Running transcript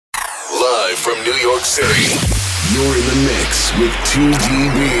Live from New York City, you're in the mix with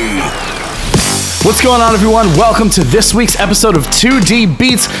 2DB. What's going on, everyone? Welcome to this week's episode of 2D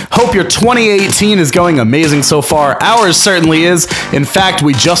Beats. Hope your 2018 is going amazing so far. Ours certainly is. In fact,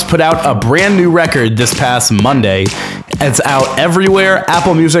 we just put out a brand new record this past Monday. It's out everywhere: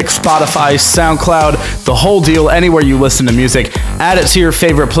 Apple Music, Spotify, SoundCloud, the whole deal, anywhere you listen to music. Add it to your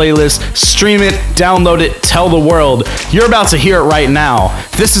favorite playlist, stream it, download it, tell the world. You're about to hear it right now.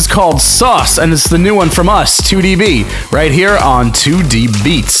 This is called Sauce, and it's the new one from us, 2DB, right here on 2D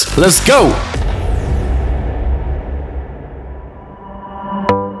Beats. Let's go!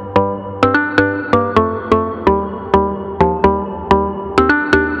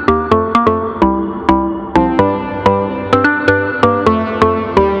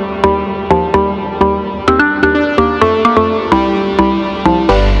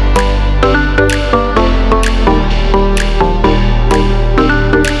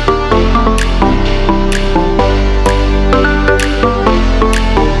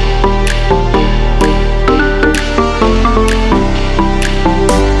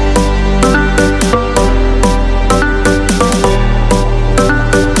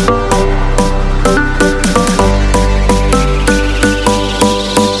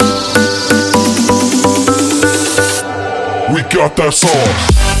 Got that sauce.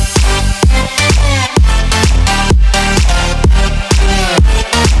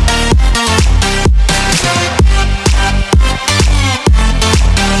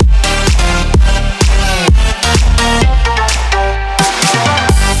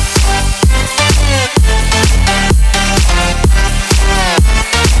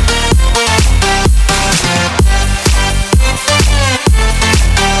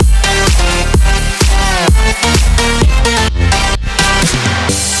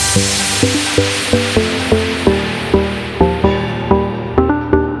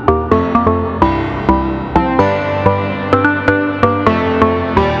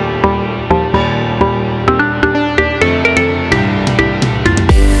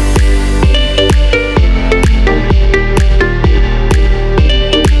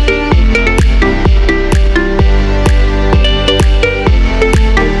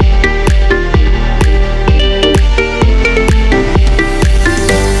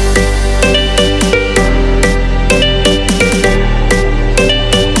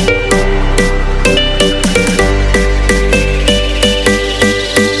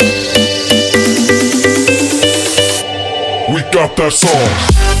 Got that sauce.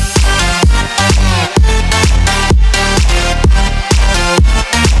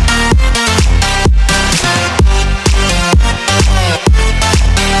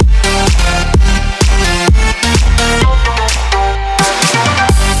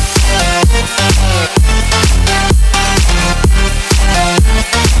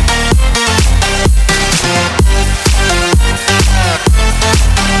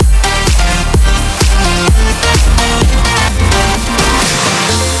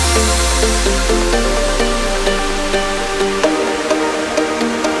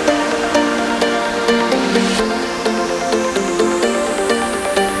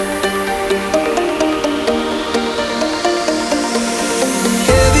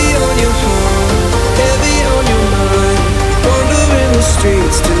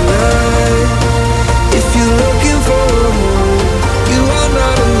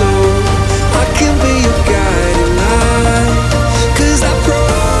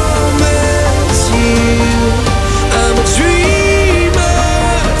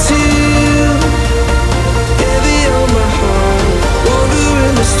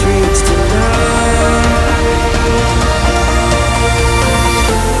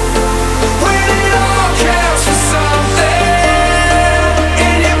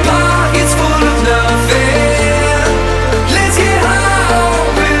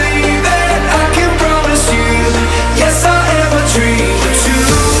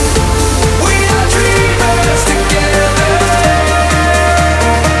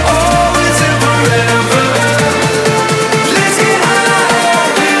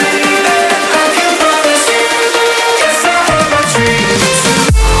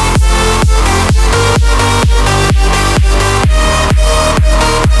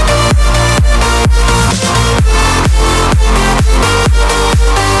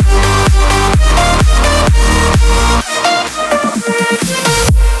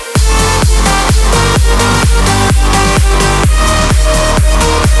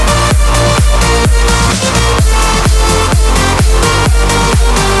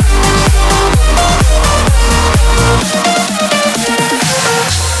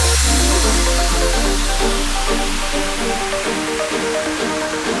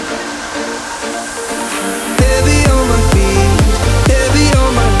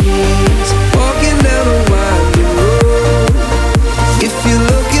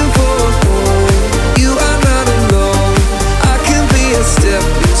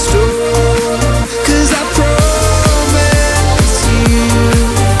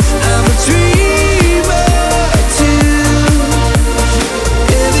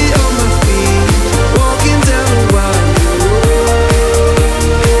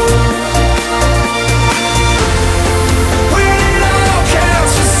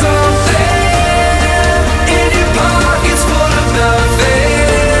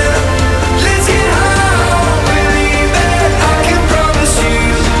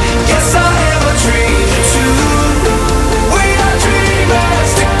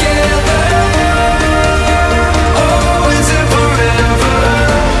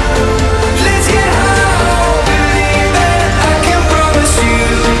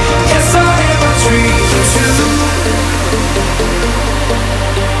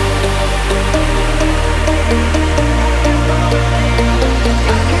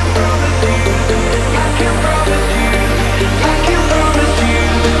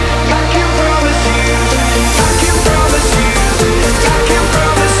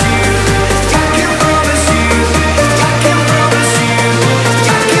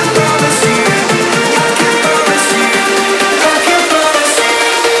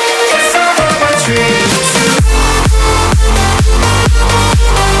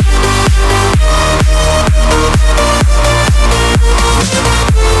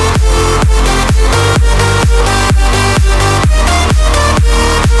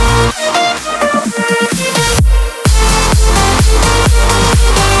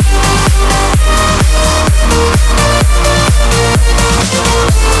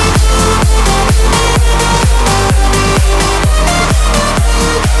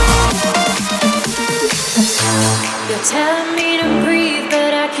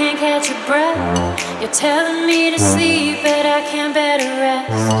 but I can't bear to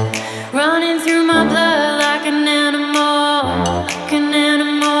rest. Running through my blood like an animal, like an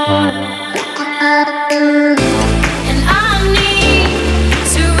animal. And I need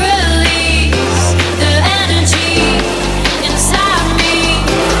to release the energy inside me,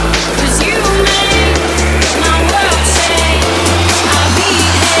 'cause you make my world shake. I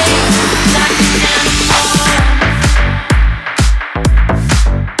behave like an animal.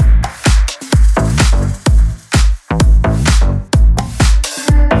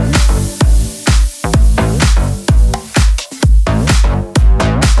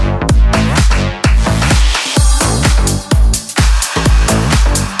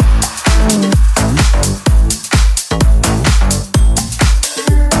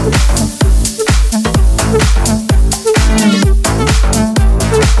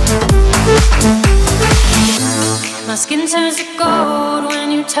 My skin turns to gold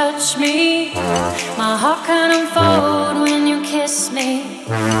when you touch me. My heart can unfold when you kiss me.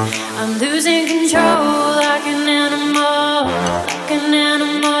 I'm losing control like an animal, like an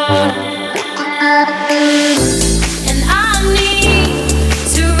animal. And I need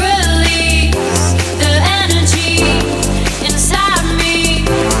to release the energy inside me,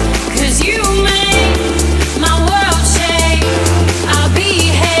 'cause you make my world shake. I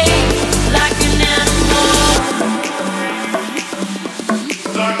behave like an animal.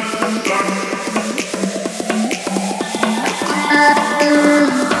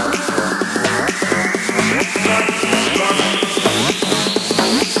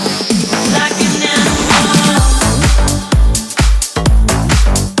 Like an animal.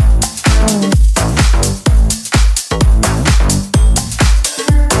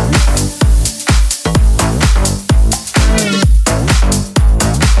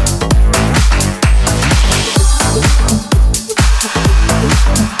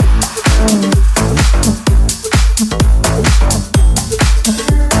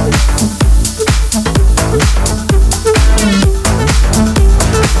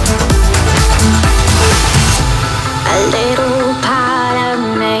 A little part of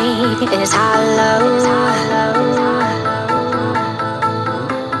me is hollow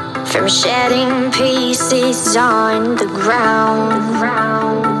from shedding pieces on the ground.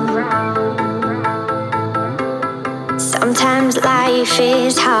 Sometimes life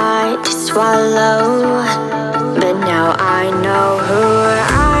is hard to swallow, but now I know who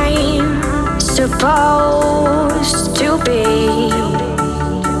I'm supposed to be.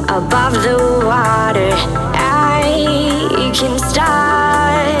 Above the water, I can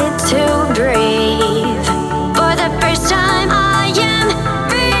start to breathe. For the first time, I am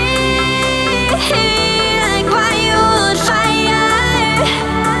free, like wildfire.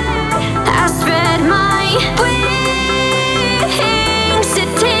 I spread my wings to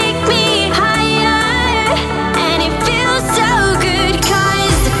take me higher, and it feels so good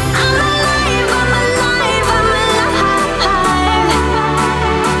 'cause I'm alive, I'm alive, I'm alive.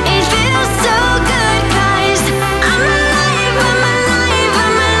 It feels so good 'cause I'm alive, I'm alive,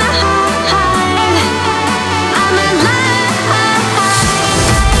 I'm alive. I'm alive.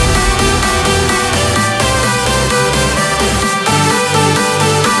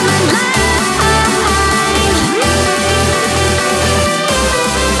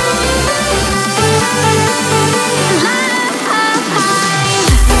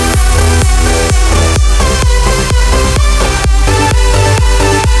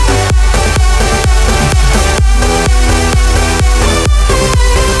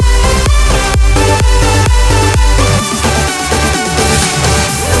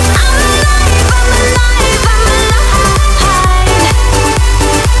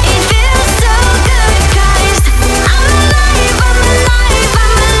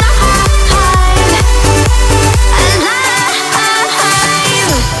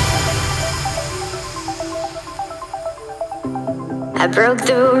 I broke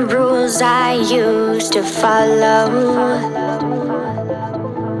the rules I used to follow.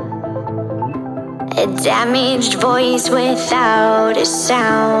 A damaged voice without a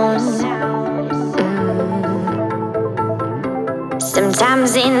sound.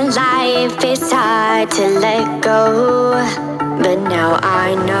 Sometimes in life it's hard to let go, but now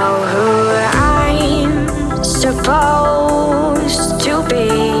I know who I'm supposed to be.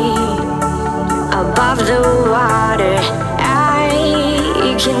 Above the water, I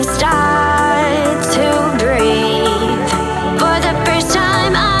can start to breathe. For the first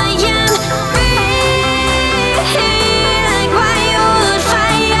time, I am free, like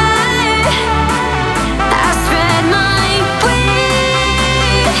wildfire. I spread my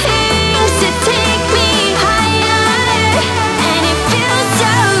wings to take me higher, and it feels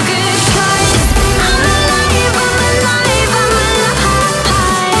so good 'cause I'm alive, I'm alive.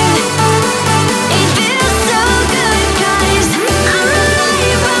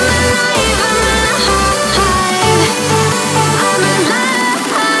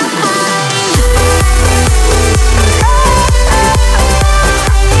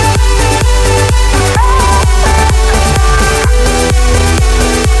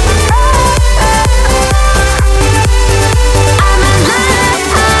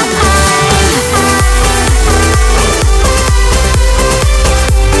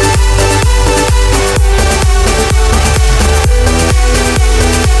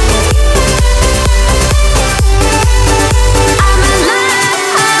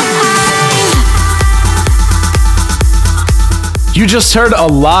 just heard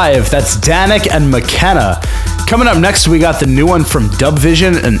Alive. That's Danik and McKenna. Coming up next, we got the new one from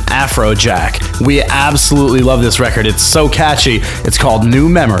Dubvision and Afrojack. We absolutely love this record. It's so catchy. It's called New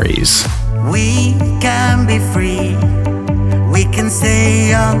Memories. We can be free, we can stay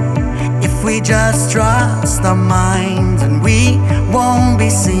young if we just trust our minds, and we won't be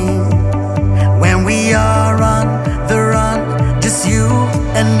seen when we are on the run, just you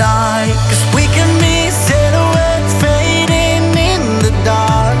and I. 'Cause we can be silhouettes fading in the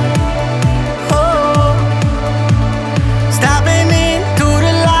dark. Oh, stepping into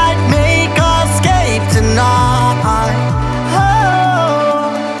the light, make us escape tonight.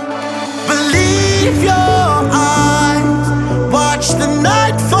 Oh, believe your eyes, watch the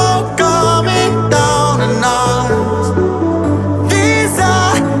nightfall coming down on us. These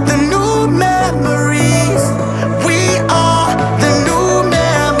are the new memories. We are the new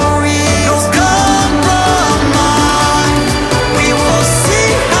memories. No compromise. We will see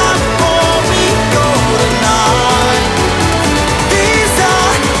how far we go tonight. These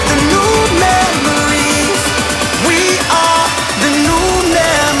are the new memories. We are the new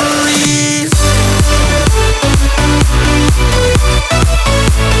memories.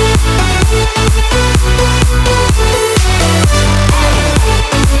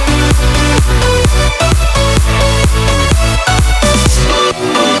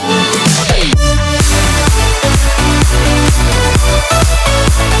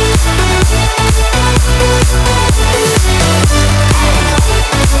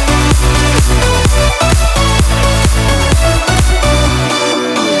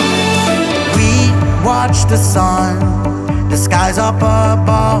 We watch the sun, the skies up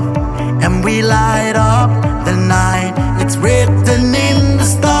above, and we light up the night. It's written in the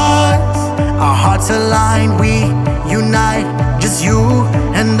stars. Our hearts align, we unite, just you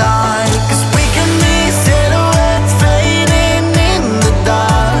and I. 'Cause we can be silhouettes fading in the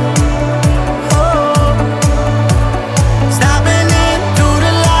dark. Oh, stepping into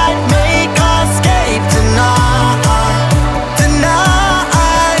the light, make us escape tonight.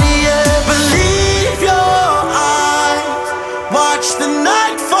 Tonight, yeah. Believe your eyes, watch the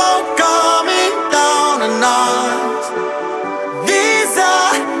nightfall coming down on us. These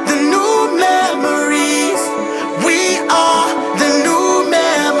are the new memories. We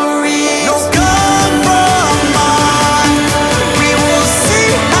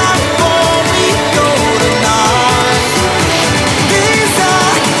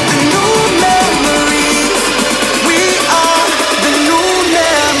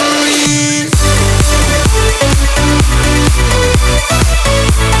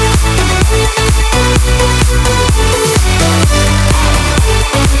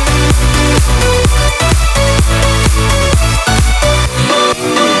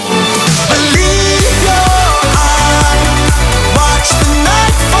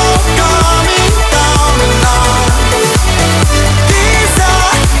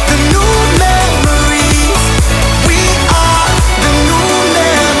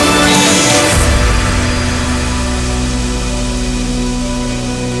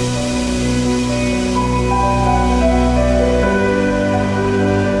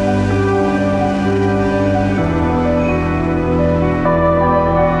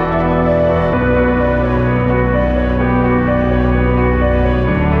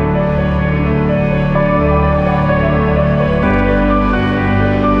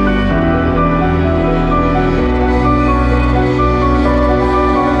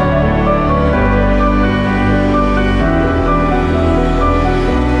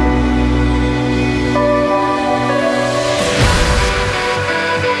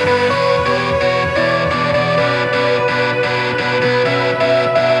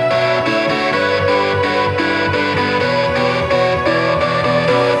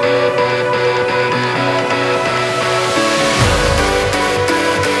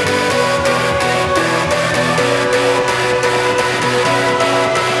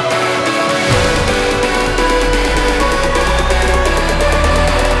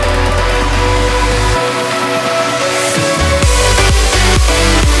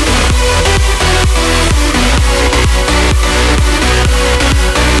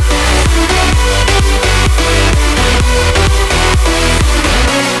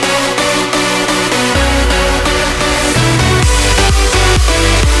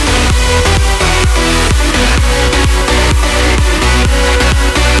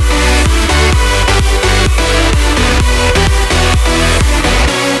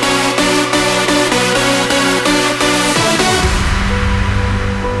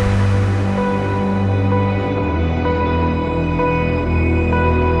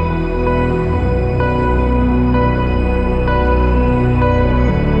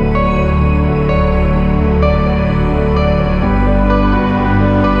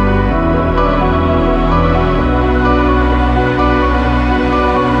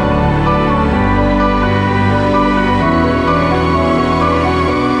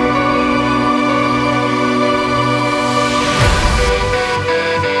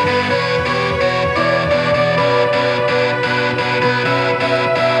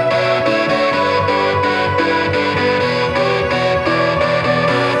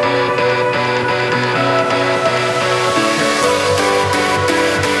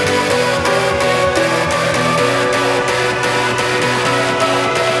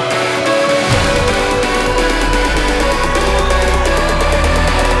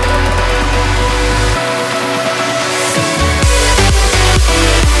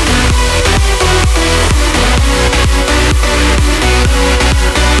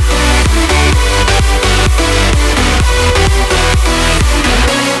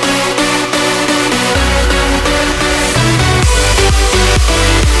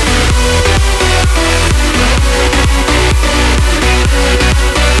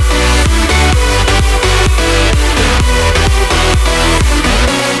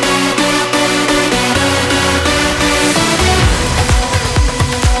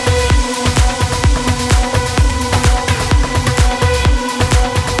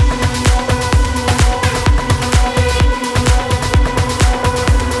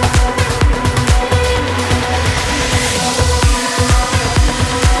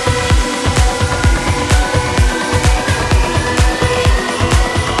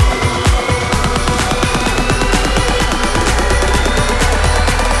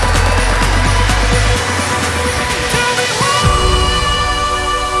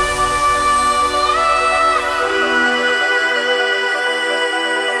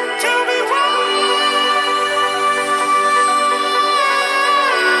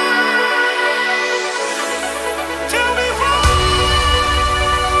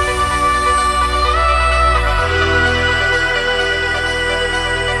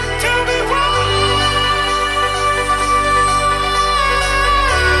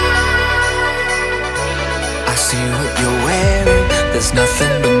there's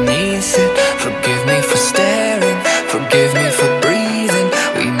nothing beneath it. Forgive me for staring, forgive me for breathing.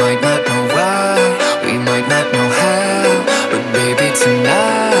 We might not know why, we might not know how, but baby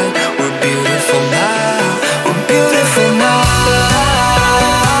tonight we're beautiful now. We're beautiful now.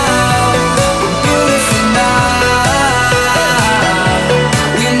 We're beautiful now.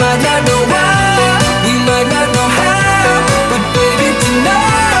 We might not know why, we might not know how, but baby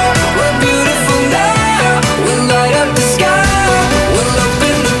tonight we're beautiful now. We'll light up the sky, we'll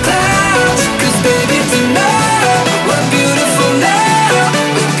open the clouds, 'cause baby tonight we're beautiful now.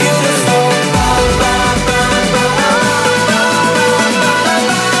 We're beautiful.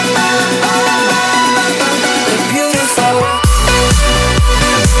 We're beautiful.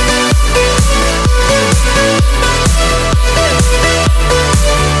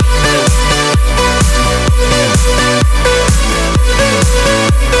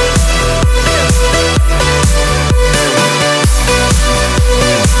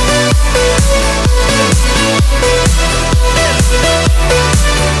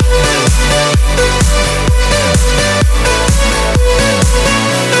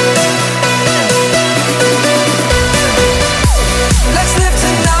 Let's live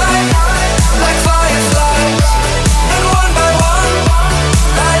tonight like fireflies, and one by one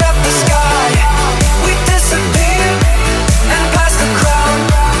light up the sky. We disappear and pass the crown.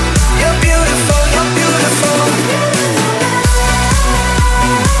 You're beautiful, you're beautiful.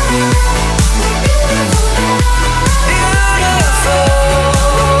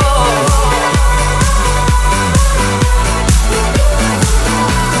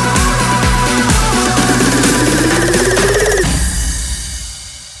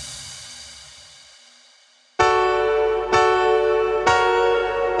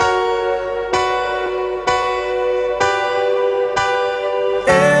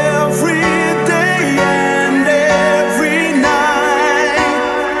 Every day and every night,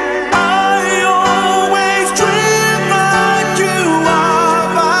 I always dream that you are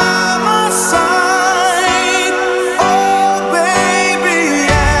by my side. Oh baby,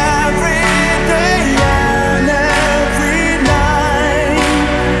 every day and every night,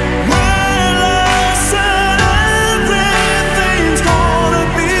 well I said everything's gonna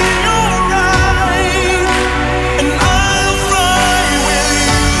be alright, and I'll fly with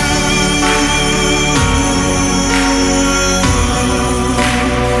you.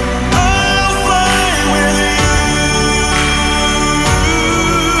 I'll fly with you.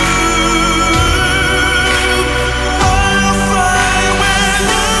 I'll fly with you. I'll fly with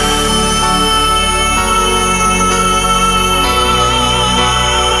you.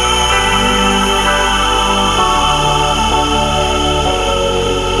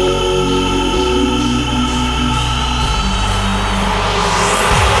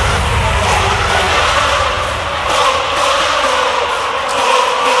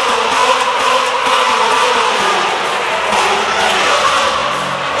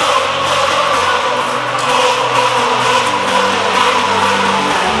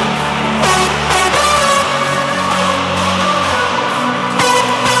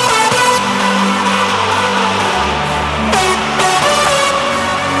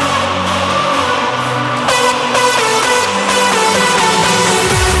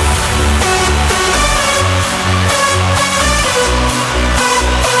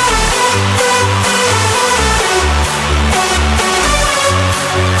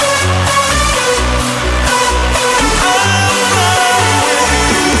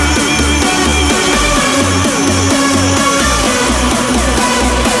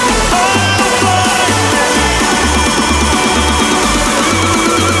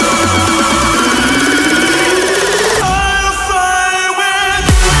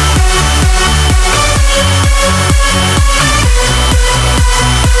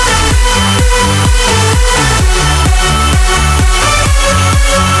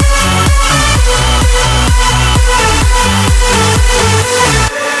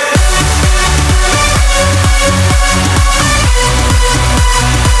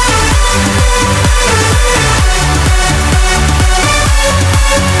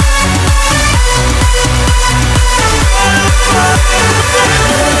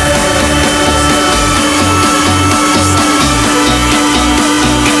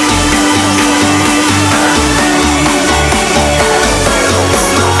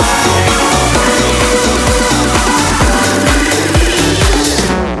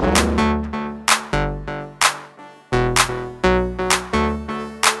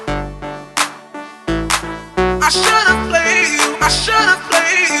 I should've played you, I should've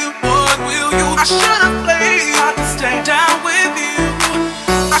played you. What will you? I should've played you. I can stay down with you.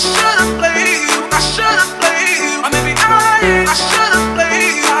 I should've played you, I should've played you. Or maybe I should've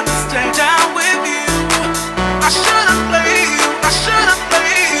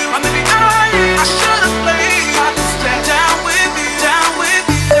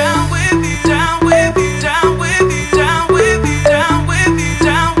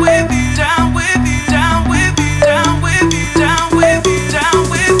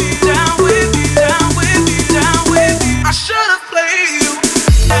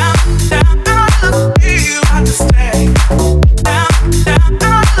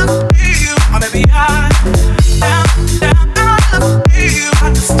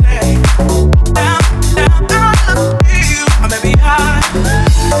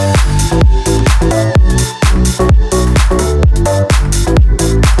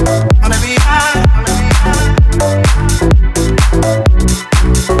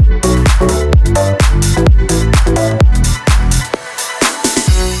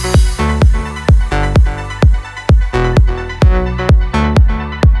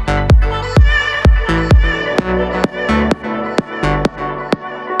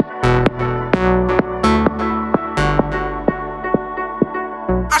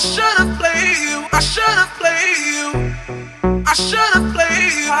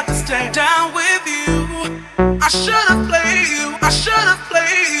you. Got to stay down with you. I should've played you. I should've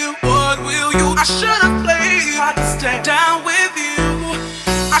played you. What will you? I should've played you. Got to stay down with you.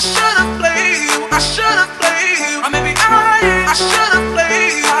 I should've played you. I should've played you. Or maybe I should've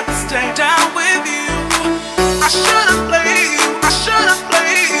played you. Got to stay down with you. I should've played you. I should've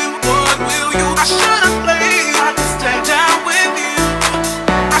played you. What will you? I should've played you. Got to stay down with you.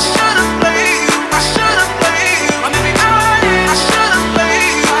 I should've played you. I should've played you. Or maybe I should've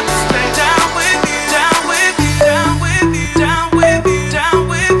played you. Got to stay down with you. Down with you. Down with you. Down with you. Down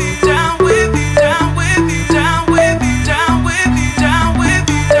with you. Down with you. Down with you. Down with you. Down with you. Down with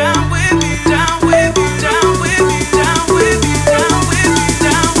you. Down with you. Down with you. Down with you. Down with you. Down with you.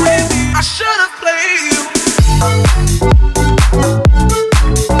 Down with you. I should've played you.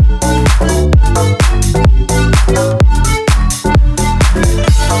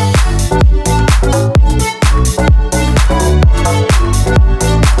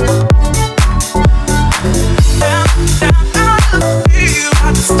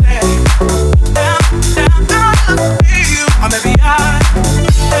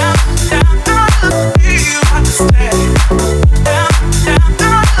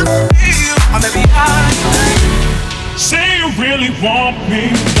 Say you really want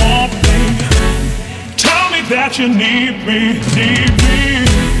me, want me. Tell me that you need me, need me.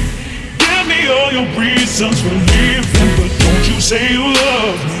 Give me all your reasons for leaving, but don't you say you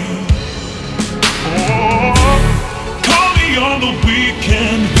love me. Oh, call me on the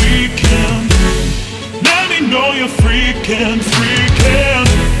weekend, weekend. Let me know you're freaking, freaking.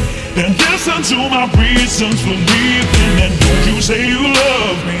 Then listen to my reasons for leaving, and don't you say you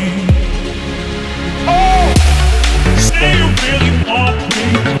love me. Oh, say you really want me,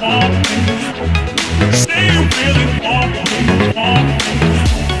 want me. Say you really want me, want me.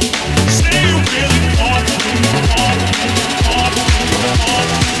 Say you really want me, want me, want me, want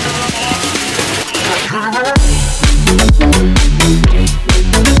me.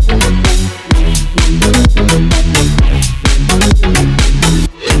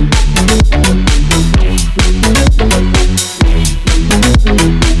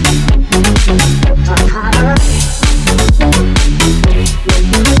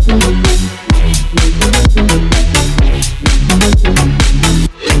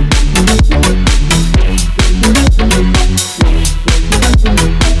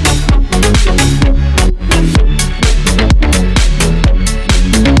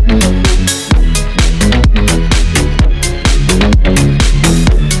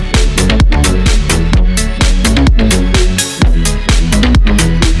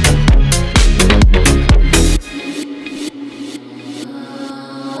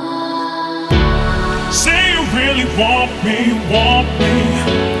 Want me.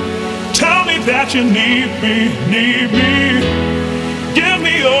 Tell me that you need me, need me. Give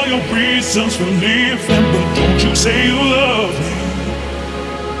me all your reasons for leaving, but don't you say you love me.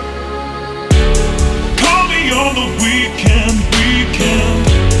 Call me on the weekend, weekend.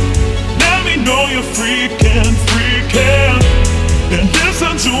 Let me know you're freaking, freaking. Then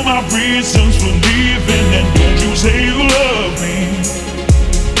listen to my reasons for leaving, and don't you say you love me.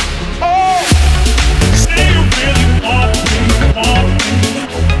 Oh, say you really want me.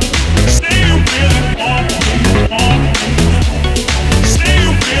 Say you really want me, want me. Say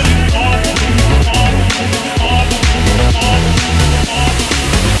you really want me, want me, want me, want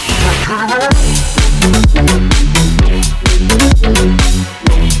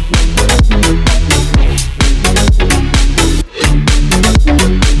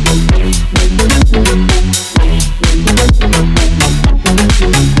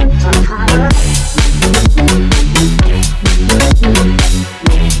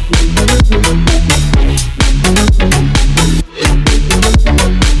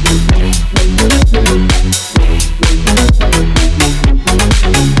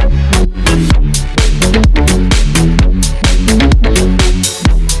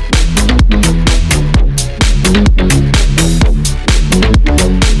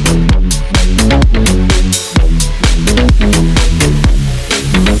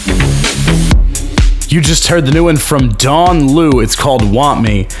You just heard the new one from Dawn Lu. It's called Want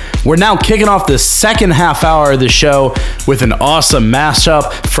Me. We're now kicking off the second half hour of the show with an awesome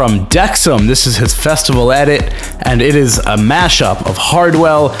mashup from Dexum. This is his festival edit, and it is a mashup of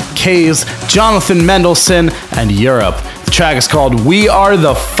Hardwell, Kays, Jonathan Mendelsohn, and Europe. The track is called We Are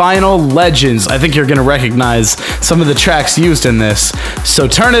the Final Legends. I think you're going to recognize some of the tracks used in this. So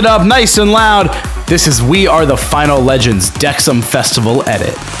turn it up nice and loud. This is We Are the Final Legends Dexum Festival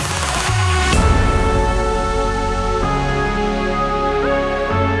edit.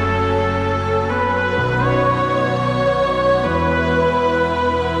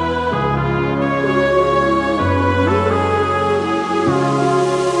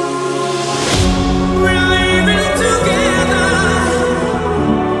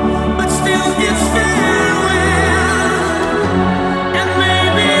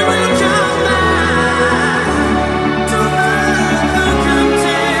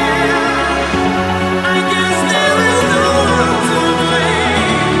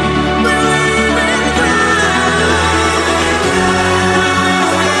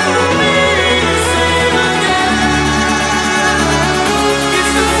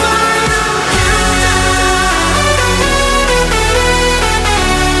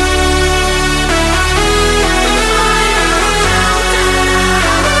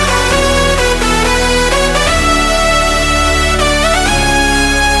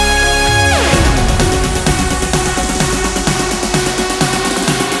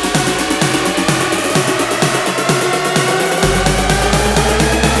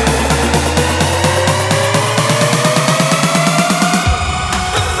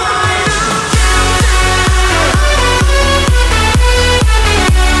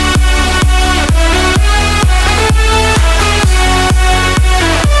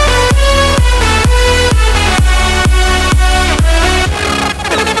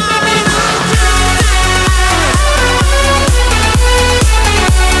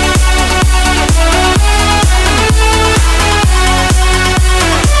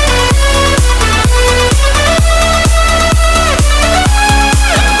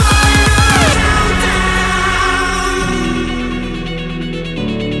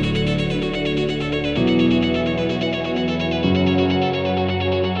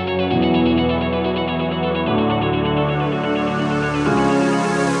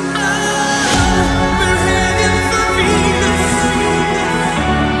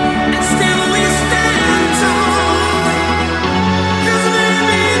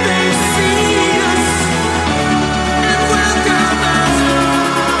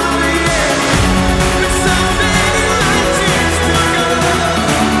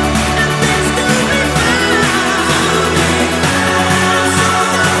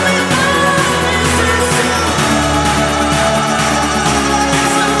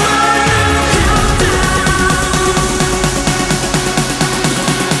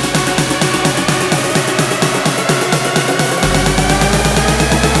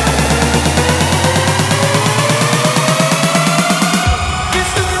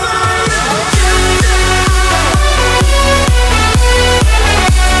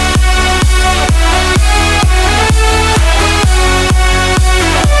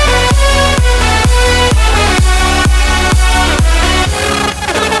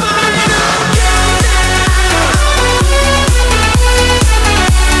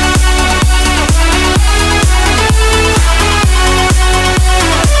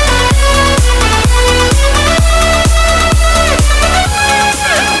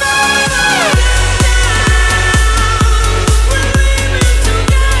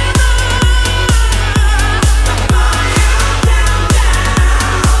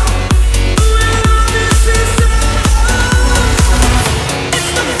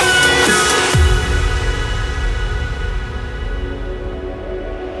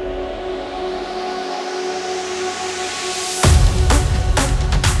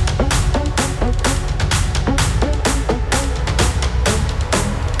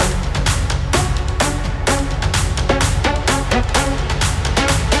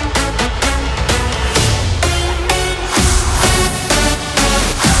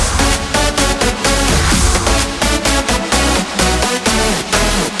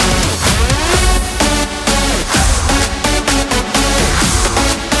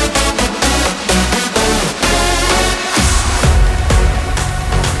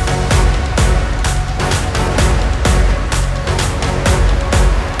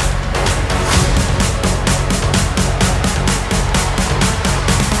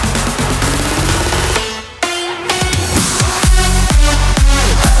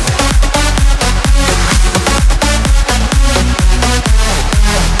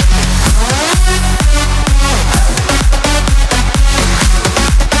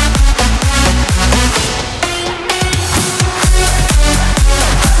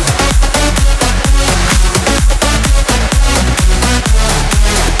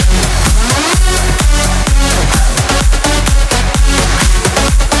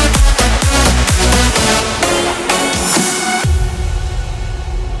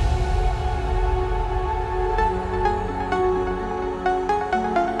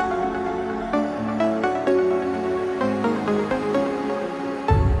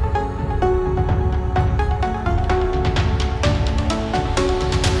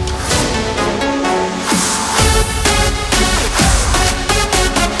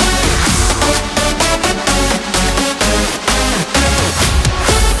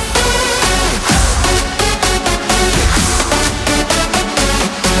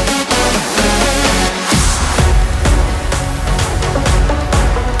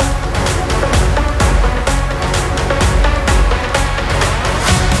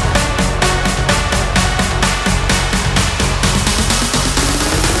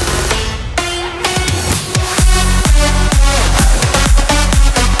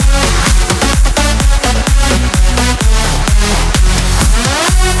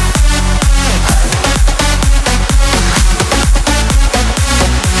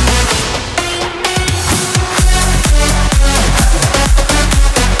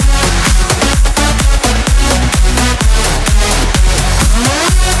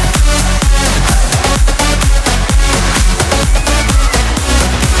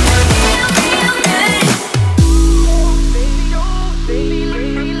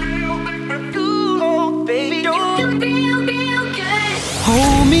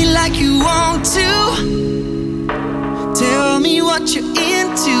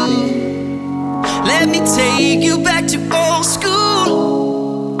 into. Let me take you back to old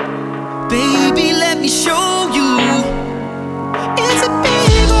school. Baby, let me show you. It's a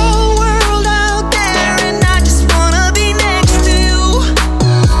big old world out there, and I just wanna be next to you.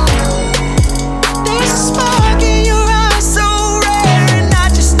 There's a spark in your eyes so rare, and I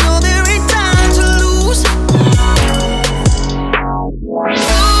just know there ain't time to lose.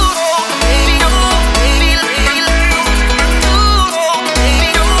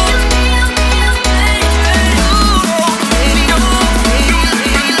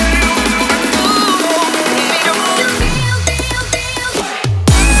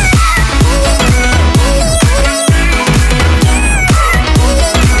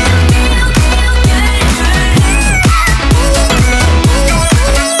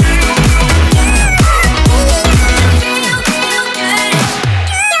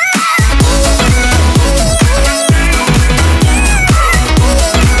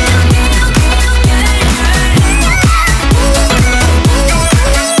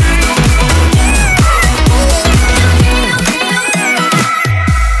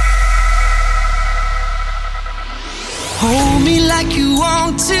 Hold me like you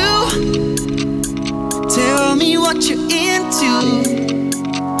want to. Tell me what you're into.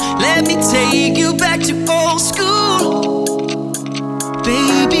 Let me take you back to old school.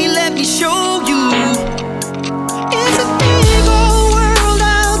 Baby, let me show you. It's a big old world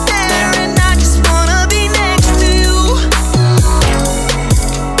out there, and I just wanna be next to you.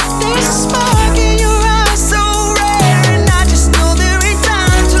 There's a spark in your eyes so rare, and I just know there ain't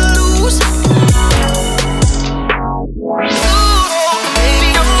time to lose.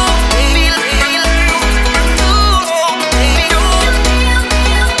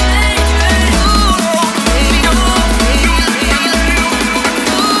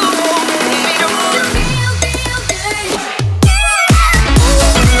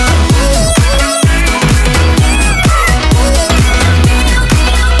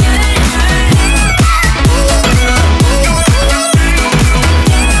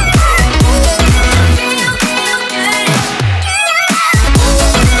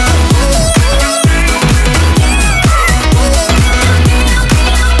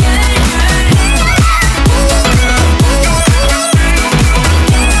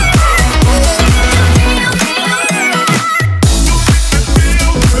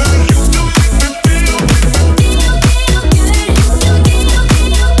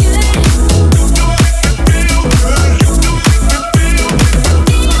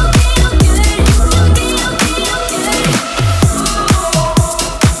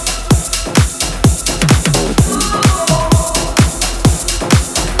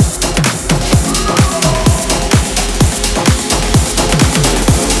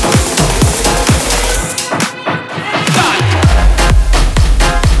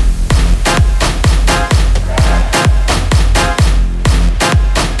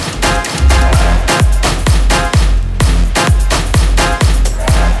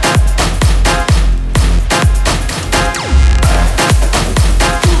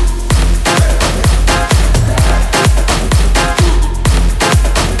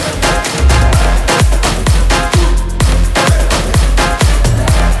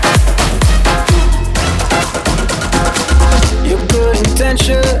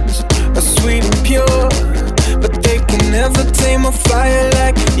 intentions are sweet and pure, but they can never tame a fire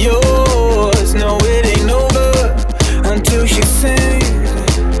like yours. No, it ain't over until she sings.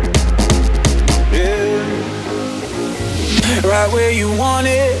 Yeah. Right where you want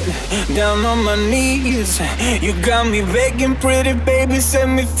it, down on my knees. You got me begging, pretty baby, set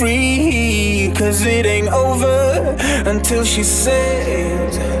me free. 'Cause it ain't over until she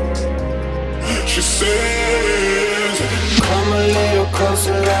says. She says, come a little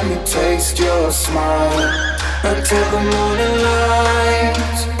closer, let me taste your smile. Until the morning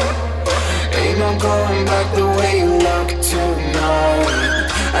light, ain't no going back the way you look tonight.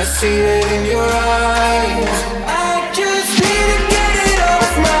 I see it in your eyes. I just need to get it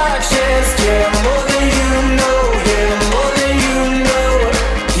off my chest. Yeah, more than you know. Yeah, more than you know.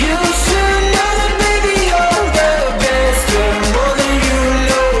 You should know that, baby, you're the best. Yeah, more than you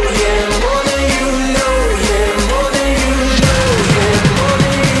know. Yeah, more than you know. Yeah, more than you know. Yeah, more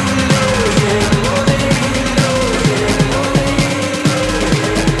than you know. Yeah, more than you know. Yeah, more than you know.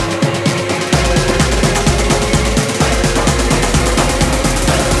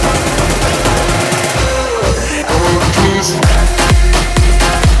 I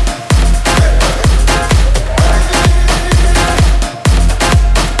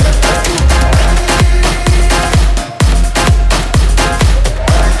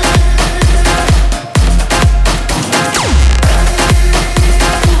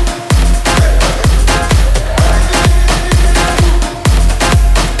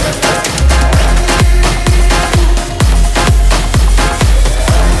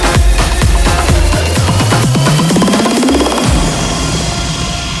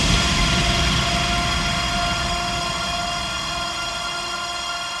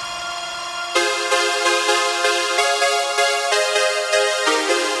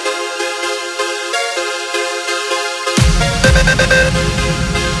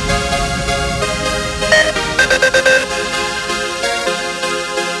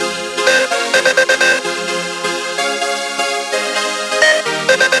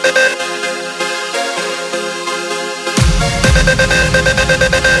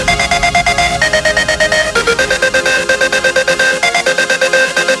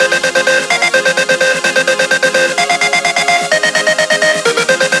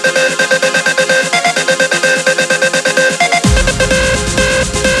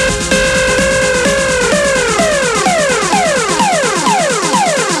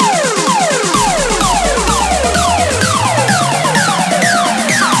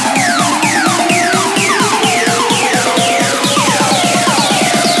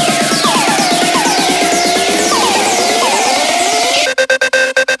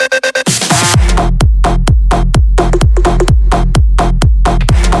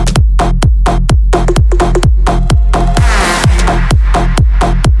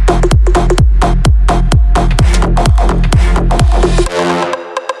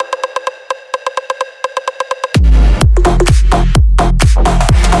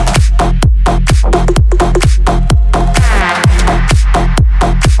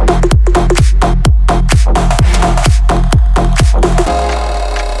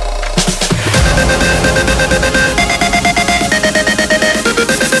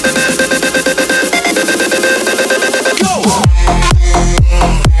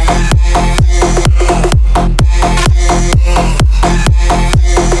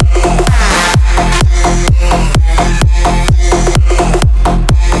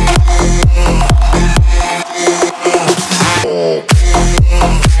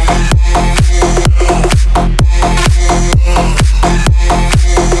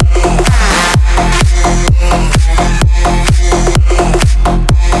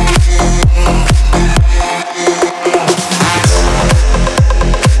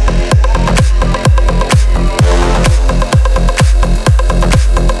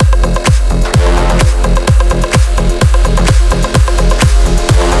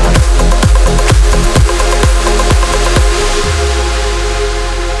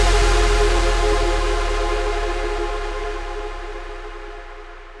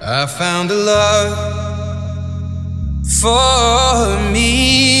I found a love for me.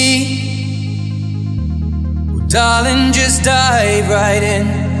 Well, darling, just dive right in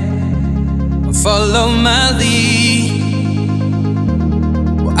and follow my lead.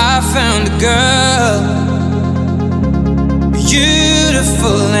 Well, I found a girl,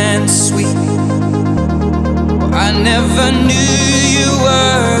 beautiful and sweet. Well, I never knew you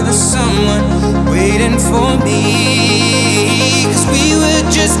were the someone waiting for me. 'Cause we were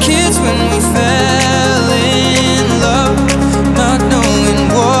just kids when we fell in love, not knowing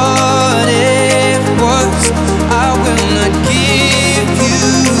what it was. I will not give you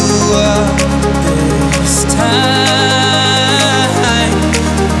up this time.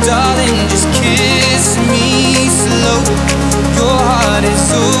 Darling, just kiss me slow. Your heart is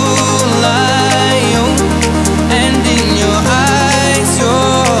all I own, and in your eyes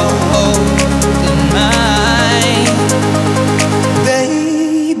you're holding mine.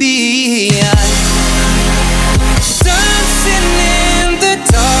 Baby, I'm dancing in the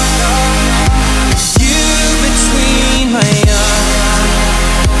dark, you between my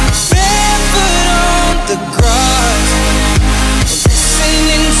arms, barefoot on the grass,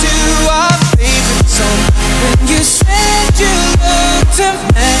 listening to our favorite song. When you said you looked a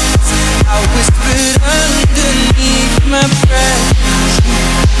mess, I whispered underneath my breath.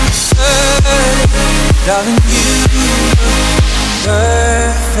 Darling, you look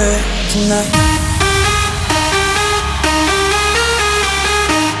perfect tonight.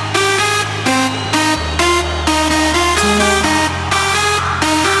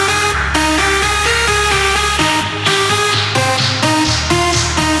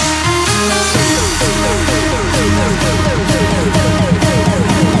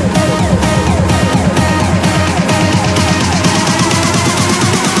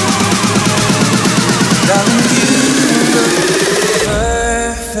 Darling, you look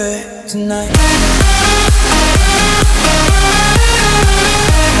perfect tonight.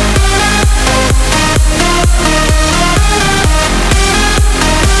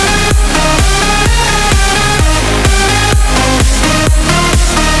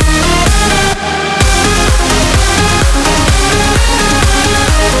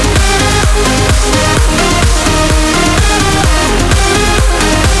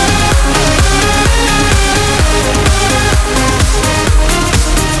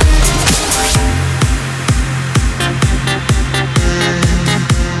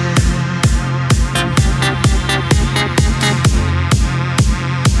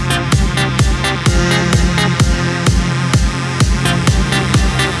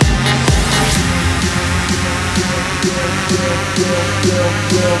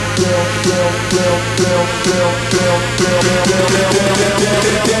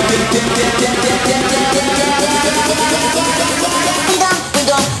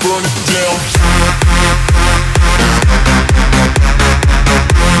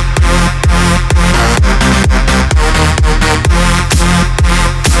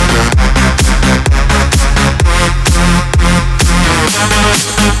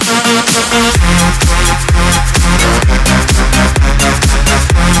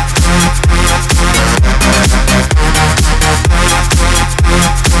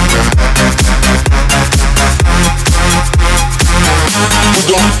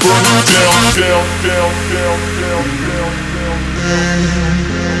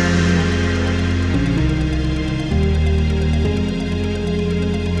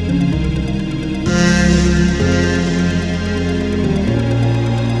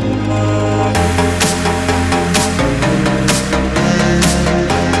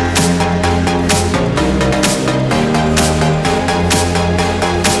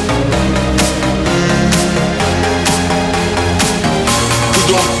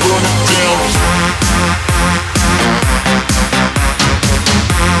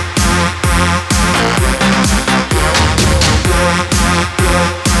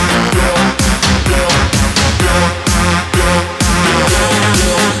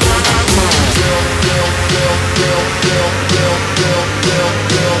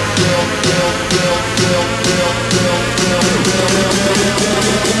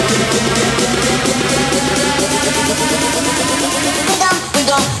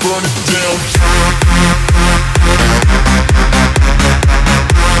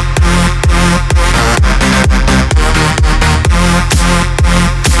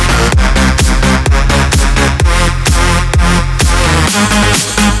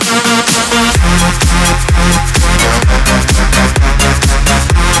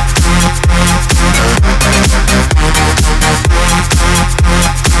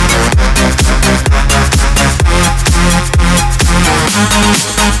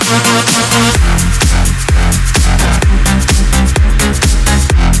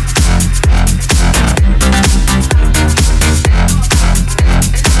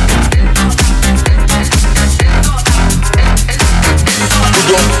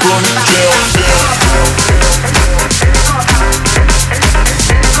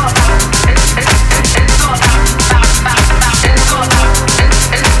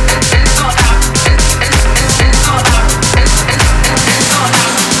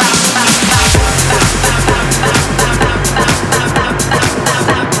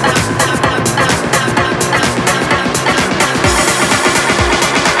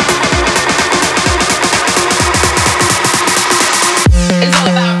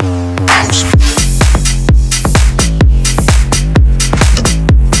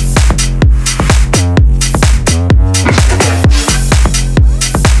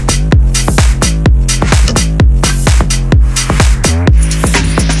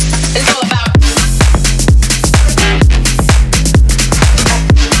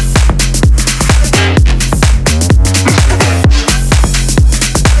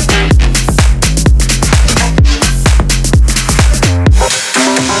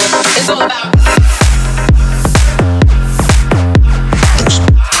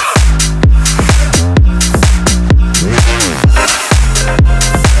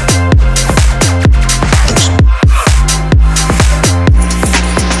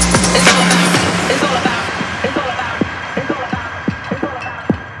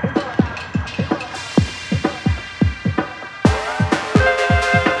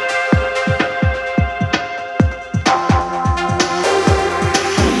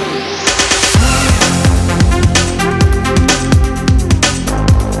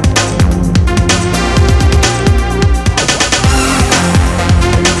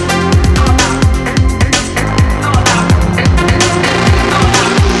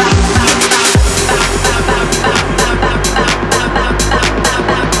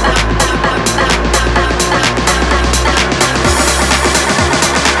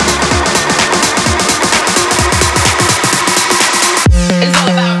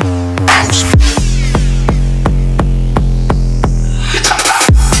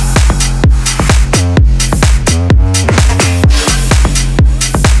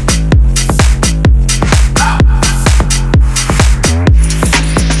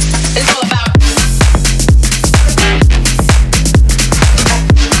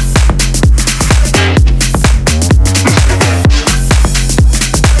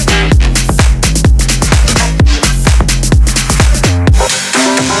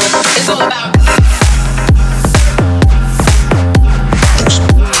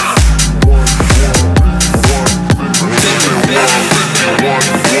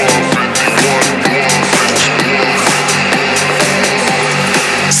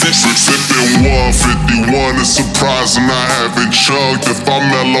 surprising I haven't chugged. If I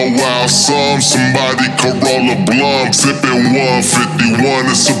mellow out somebody could roll a blunt. Sipping 151,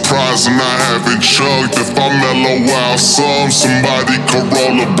 it's surprising I haven't chugged. If I mellow out somebody could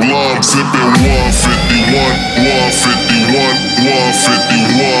roll a blunt. Sipping 151, 151,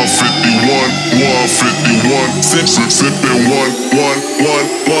 151, 51, 151. Sipping 1. Sipping 151,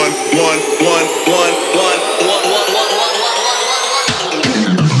 151, 151, 51,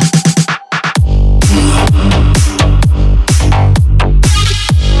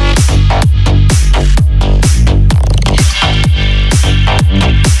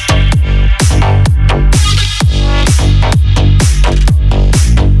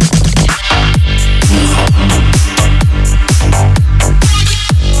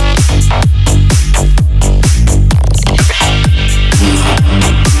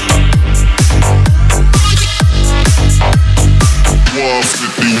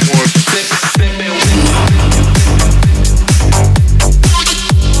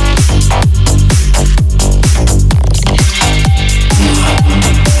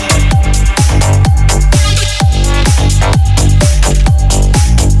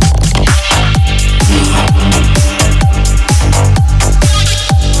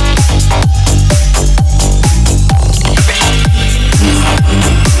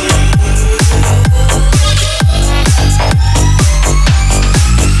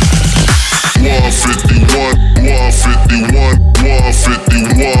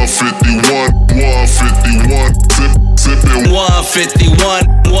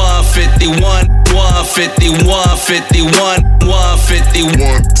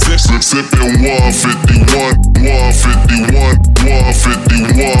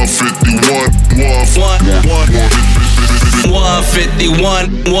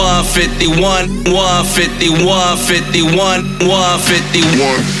 151, 151, 51,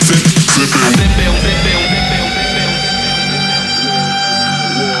 151.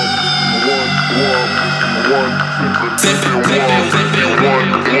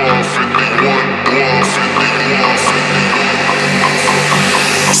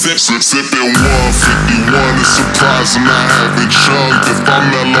 Sipping 151 is surprising I haven't chugged. If I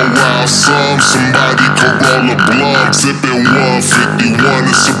mellow out somebody could roll a blunt. Sipping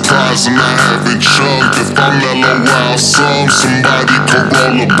 151 is surprising I haven't chugged. If I mellow out somebody could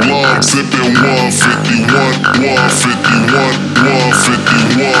roll a blunt. Sipping 151, 151,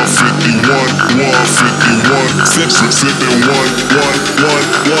 151, 151, 151. Sipping 1.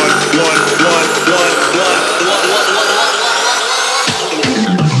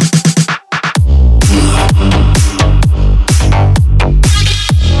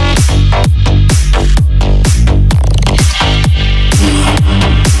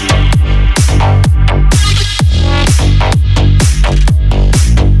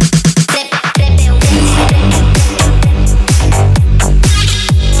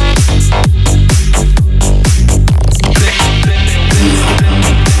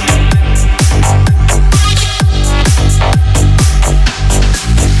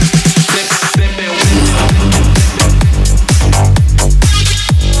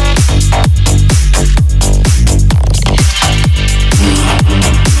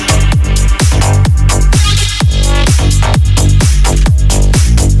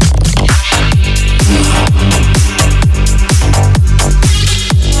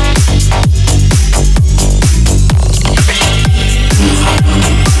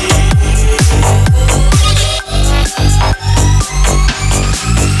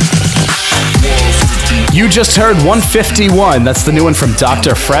 You just heard 151. That's the new one from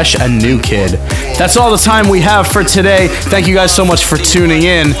Dr. Fresh and New Kid. That's all the time we have for today. Thank you guys so much for tuning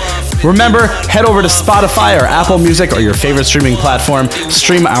in. Remember, head over to Spotify or Apple Music or your favorite streaming platform.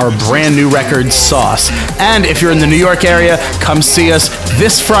 Stream our brand new record, Sauce. And if you're in the New York area, come see us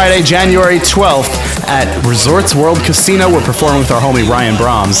this Friday, January 12th at Resorts World Casino. We're performing with our homie Ryan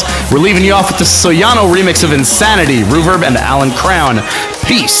Brahms. We're leaving you off with the Soyano remix of Insanity, Reverb and Alan Crown.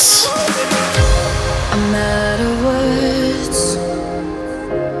 Peace. I'm out of words,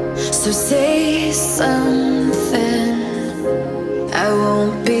 so say something. I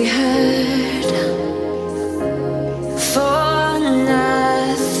won't be heard for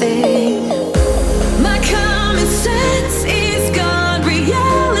nothing. My common sense is gone,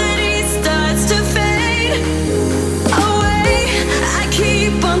 reality starts to fade away. I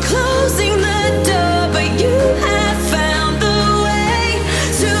keep on closing the door, but you have found the way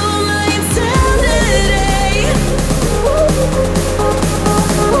to my insanity.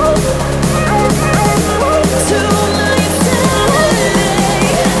 To my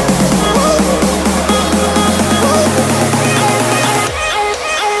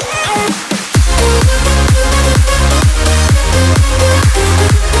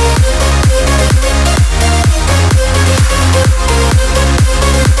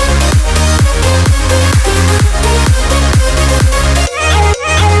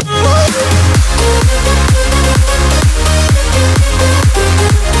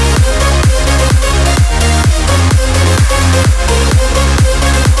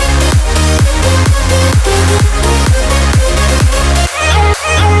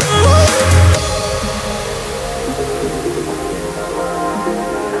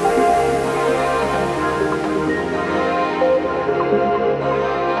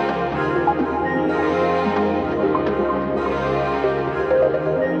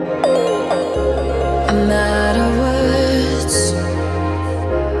I'm out of words,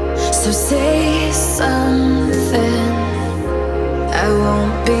 so say something. I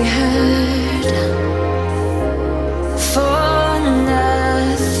won't be heard